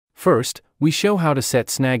First, we show how to set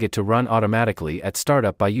Snagit to run automatically at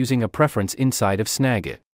startup by using a preference inside of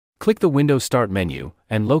Snagit. Click the Windows Start menu,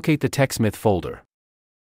 and locate the TechSmith folder.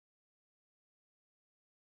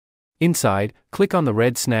 Inside, click on the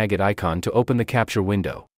red Snagit icon to open the capture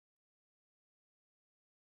window.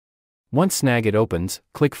 Once Snagit opens,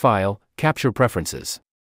 click File, Capture Preferences.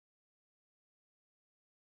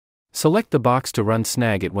 Select the box to run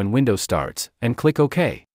Snagit when Windows starts, and click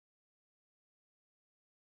OK.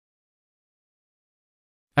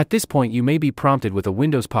 At this point you may be prompted with a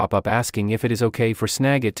Windows pop-up asking if it is okay for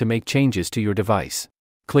Snagit to make changes to your device.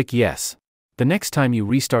 Click Yes. The next time you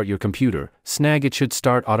restart your computer, Snagit should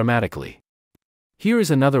start automatically. Here is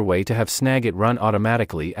another way to have Snagit run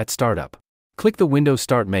automatically at startup. Click the Windows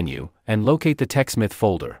Start menu, and locate the TechSmith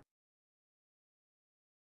folder.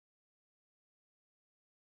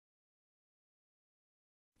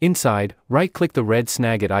 Inside, right-click the red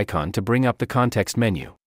Snagit icon to bring up the context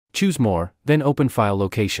menu. Choose More, then open File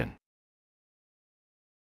Location.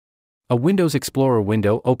 A Windows Explorer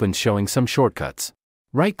window opens showing some shortcuts.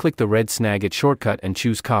 Right-click the red Snagit shortcut and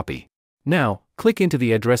choose Copy. Now, click into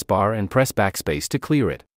the address bar and press Backspace to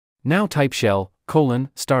clear it. Now type shell,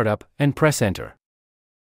 startup, and press Enter.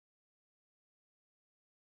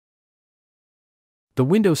 The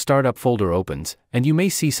Windows Startup folder opens, and you may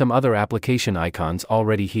see some other application icons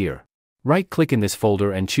already here. Right-click in this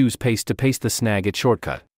folder and choose Paste to paste the Snagit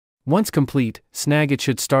shortcut. Once complete, Snagit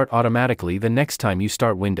should start automatically the next time you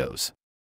start Windows.